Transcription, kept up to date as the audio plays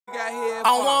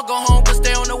I don't wanna go home, but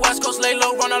stay on the west coast, lay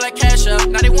low, run all that cash up.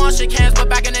 Now they want shake hands, but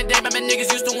back in the day, my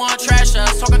niggas used to want trash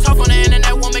us. Talking tough on the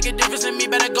internet won't make a difference in me,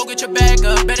 better go get your bag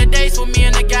up. Better days for me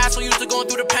and the guys, so used to going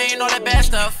through the pain, all that bad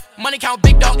stuff. Money count,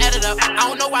 big dog, add it up. I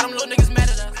don't know why them little niggas mad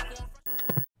at us.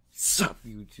 Sup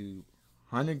YouTube,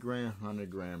 100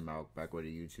 grand mouth back with a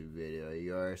YouTube video.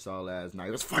 You already saw last night.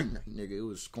 It was fighting night, nigga. It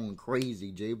was going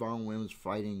crazy. Javon Wims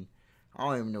fighting. I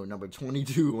don't even know number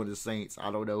 22 on the Saints.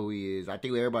 I don't know who he is. I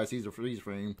think everybody sees the freeze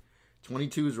frame.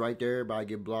 22 is right there, but I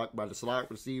get blocked by the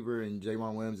slot receiver, and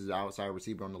Javon Wims is the outside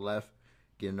receiver on the left,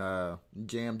 getting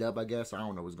jammed up. I guess I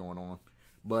don't know what's going on,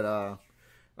 but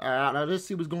let's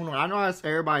see what's going on. I know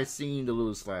everybody's seen the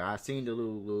little slide. I seen the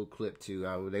little clip too.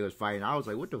 They was fighting. I was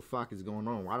like, what the fuck is going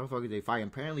on? Why the fuck are they fighting?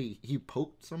 Apparently he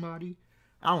poked somebody.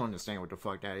 I don't understand what the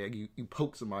fuck that is. You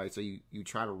poke somebody, so you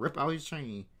try to rip out his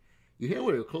chain. You hit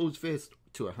with a closed fist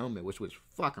to a helmet, which was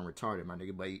fucking retarded, my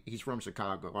nigga. But he's from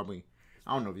Chicago. I mean,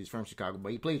 I don't know if he's from Chicago,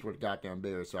 but he plays for the goddamn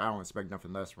Bears, so I don't expect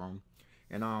nothing less from him.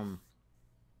 And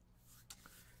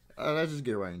let's just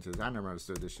get right into this. I never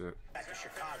understood this shit.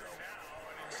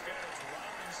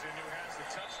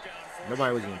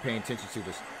 Nobody was even paying attention to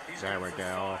this guy right there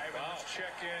at all.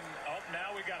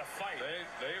 Now we got a fight.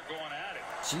 They're going at it.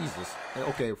 Jesus.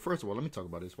 Okay, first of all, let me talk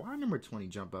about this. Why number 20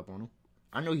 jump up on him?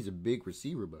 I know he's a big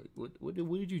receiver, but what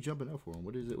did you jumping up for him?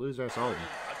 What is it? What is that solid?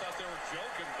 I thought they were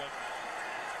joking, but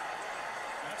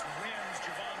that's Wims,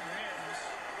 Javon Wims,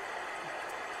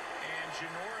 and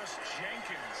Janoris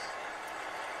Jenkins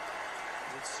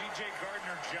with C.J.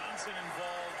 Gardner-Johnson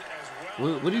involved as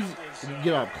well. What did you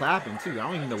get out clapping too? I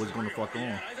don't even know what's going to fuck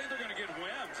on. I think they're going to get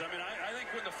Wims. I mean, I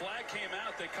think when the flag came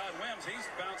out, they caught Wims.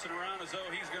 He's bouncing around as though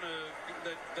he's going to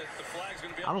that the flag's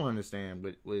going to be. I don't understand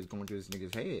what is going through this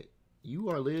nigga's head. You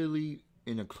are literally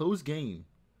in a close game.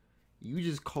 You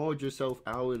just called yourself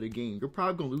out of the game. You're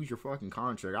probably going to lose your fucking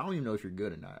contract. I don't even know if you're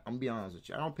good or not. I'm going to be honest with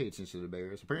you. I don't pay attention to the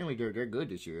Bears. Apparently, they're good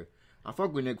this year. I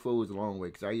fuck with Nick Foles a long way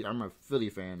because I'm a Philly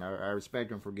fan. I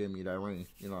respect him for giving me that ring.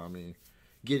 You know what I mean?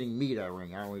 Getting me that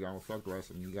ring. I don't fuck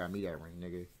wrestling. You got me that ring,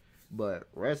 nigga. But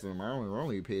wrestling, I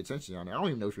don't even pay attention on it. I don't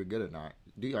even know if you're good or not.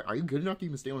 Are you good enough to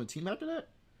even stay on the team after that?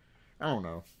 I don't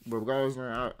know. But regardless,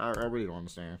 I really don't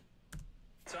understand.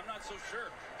 So I'm not so sure.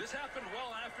 This happened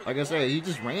well after. Like I said, he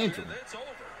just ran to him. It's over.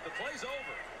 The play's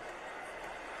over.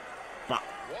 Fuck.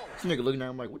 This nigga looking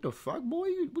at him like, what the fuck, boy?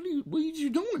 What are you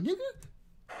doing, nigga?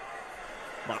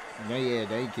 Fuck. Yeah,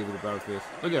 they give it a better fist.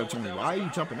 Look at him, Tony. Why are you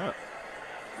jumping up?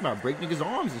 You about to break niggas'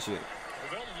 arms and shit.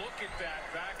 Well, they'll look at that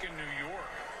back in New York.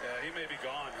 He may be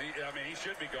gone. He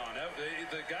should be gone.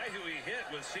 The guy who he hit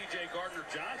was C.J.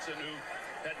 Gardner-Johnson, who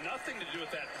had nothing to do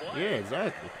with that play. Yeah,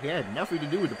 exactly. He had nothing to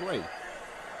do with the play.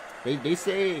 They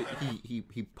say he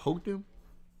poked him.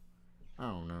 I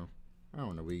don't know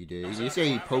what he did. They say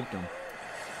he poked him.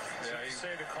 Yeah, you say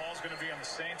the call's going to be on the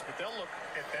Saints, but they'll look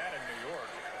at that in New York.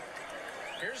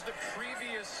 Here's the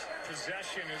previous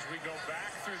possession as we go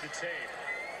back through the tape.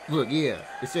 Look, yeah,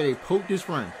 they said they poked his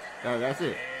friend. That's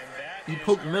it. He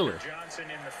poked Miller. Johnson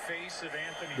in the face of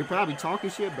Anthony. They're probably talking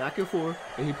shit back and forth,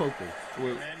 and he poked him.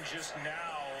 And then just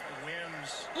now,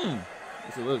 Wims.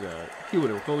 It's a little guy. He would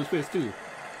have closed his fist too.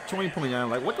 20.9,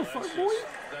 like, what the fuck, boy?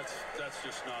 That's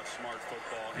just not smart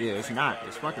football. Yeah, it's not.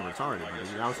 It's fucking retarded.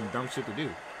 Because that was some dumb shit to do.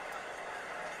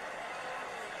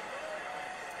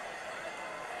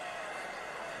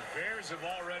 Bears have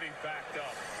already backed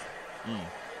up.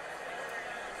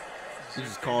 He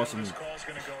just called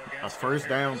a first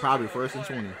down, probably first and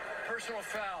 20. Personal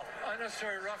foul,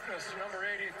 unnecessary roughness, number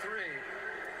 83.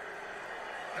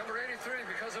 Number 83,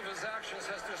 because of his actions,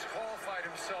 has disqualified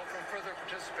himself from further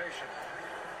participation.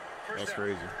 That's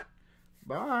crazy.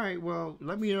 But alright, well,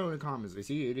 let me know in the comments. Is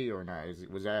he an idiot or not?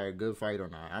 Was that a good fight or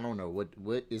not? I don't know.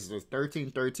 What is this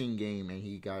 13-13 game and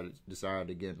he decided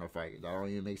to get in a fight? That don't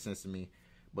even make sense to me.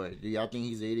 But do y'all think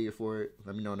he's an idiot for it?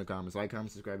 Let me know in the comments. Like,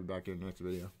 comment, subscribe, back in the next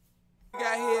video.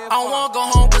 I don't wanna go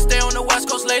home, but stay on the west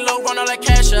coast, lay low, run all that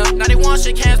cash up. Now they want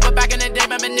shake hands, but back in the day,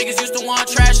 my niggas used to want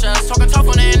trash us. Talking tough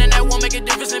on the internet won't make a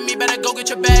difference in me, better go get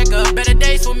your bag up. Better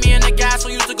days for me and the guys, so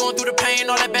used to going through the pain,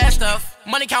 all that bad stuff.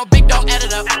 Money count, big dog, add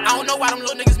it up. I don't know why them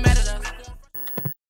little niggas mad at us.